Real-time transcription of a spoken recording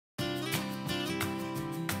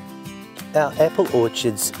Our apple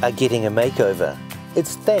orchards are getting a makeover.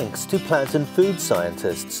 It's thanks to plant and food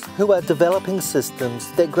scientists who are developing systems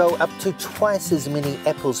that grow up to twice as many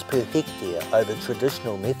apples per hectare over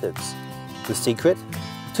traditional methods. The secret?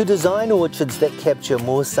 To design orchards that capture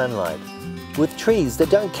more sunlight, with trees that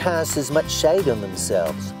don't cast as much shade on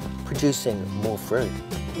themselves, producing more fruit.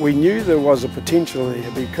 We knew there was a potential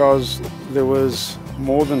there because there was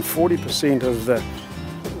more than 40% of the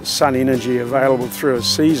sun energy available through a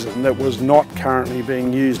season that was not currently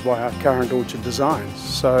being used by our current orchard designs.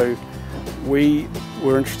 So we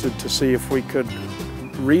were interested to see if we could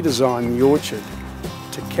redesign the orchard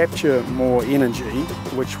to capture more energy,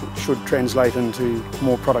 which should translate into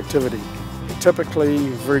more productivity. Typically,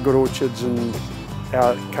 very good orchards in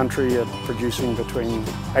our country are producing between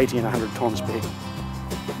 80 and 100 tonnes per hectare.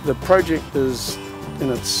 The project is in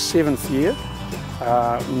its 7th year.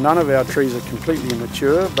 None of our trees are completely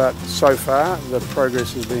mature, but so far the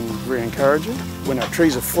progress has been very encouraging. When our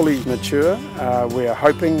trees are fully mature, we are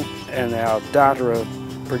hoping, and our data are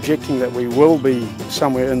projecting, that we will be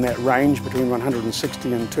somewhere in that range between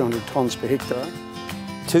 160 and 200 tonnes per hectare.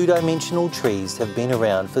 Two-dimensional trees have been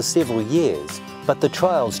around for several years, but the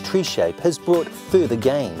trial's tree shape has brought further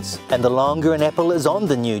gains. And the longer an apple is on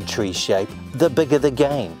the new tree shape, the bigger the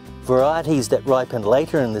gain. Varieties that ripen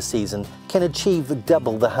later in the season can achieve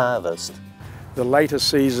double the harvest. The later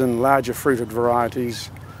season, larger fruited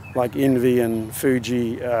varieties like Envy and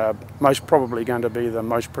Fuji are most probably going to be the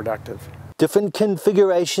most productive. Different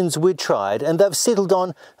configurations were tried and they've settled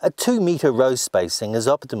on a 2-metre row spacing as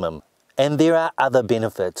optimum. And there are other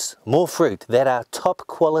benefits, more fruit that are top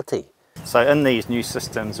quality. So in these new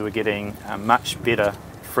systems we're getting a much better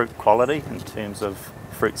fruit quality in terms of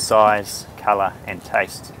fruit size, colour and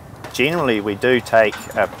taste. Generally we do take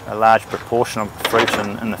a large proportion of the fruit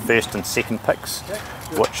in the first and second picks,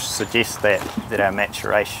 which suggests that our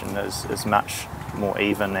maturation is much more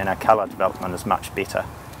even and our colour development is much better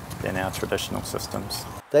than our traditional systems.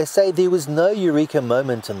 They say there was no eureka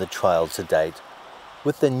moment in the trial to date,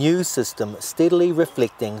 with the new system steadily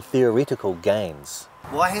reflecting theoretical gains.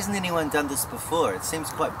 Why hasn't anyone done this before? It seems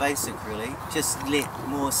quite basic really, just let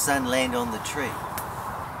more sun land on the tree.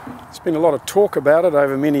 There's been a lot of talk about it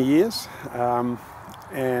over many years,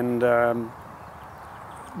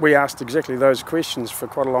 we asked exactly those questions for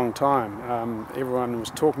quite a long time. Everyone was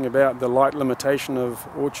talking about the light limitation of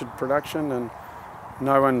orchard production and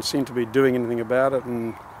no one seemed to be doing anything about it,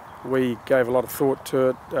 and we gave a lot of thought to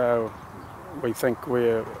it. We think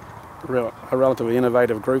we're a relatively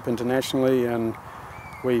innovative group internationally, and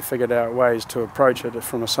we figured out ways to approach it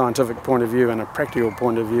from a scientific point of view and a practical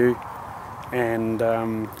point of view, and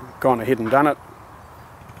gone ahead and done it.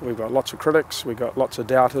 We've got lots of critics, we've got lots of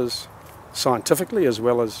doubters, scientifically as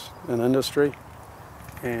well as in industry,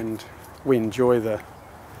 and we enjoy that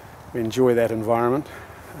environment,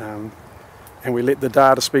 and we let the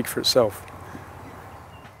data speak for itself.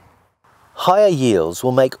 Higher yields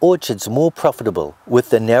will make orchards more profitable, with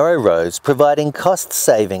the narrow rows providing cost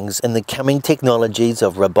savings in the coming technologies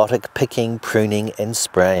of robotic picking, pruning and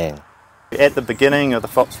spraying. At the beginning of the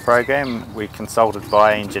FOPS program we consulted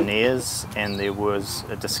by engineers and there was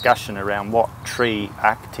a discussion around what tree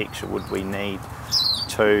architecture would we need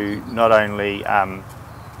to not only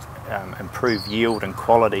improve yield and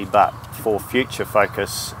quality, but for future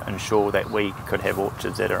focus ensure that we could have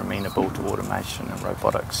orchards that are amenable to automation and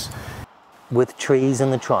robotics. With trees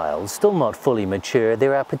in the trials still not fully mature,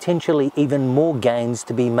 there are potentially even more gains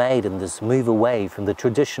to be made in this move away from the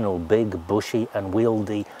traditional big, bushy,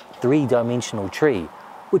 unwieldy, three-dimensional tree,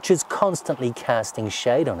 which is constantly casting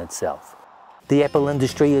shade on itself. The apple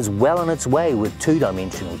industry is well on its way with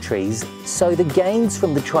two-dimensional trees, so the gains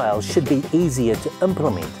from the trials should be easier to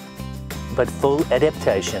implement. But full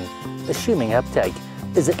adaptation, assuming uptake,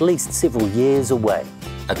 is at least several years away.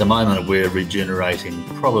 At the moment we're regenerating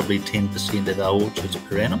probably 10% of our orchards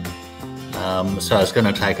per annum, so it's going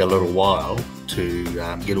to take a little while to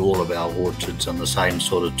get all of our orchards on the same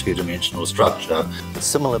sort of two-dimensional structure.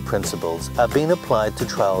 Similar principles are being applied to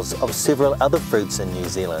trials of several other fruits in New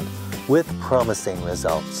Zealand with promising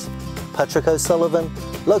results. Patrick O'Sullivan,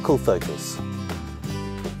 Local Focus.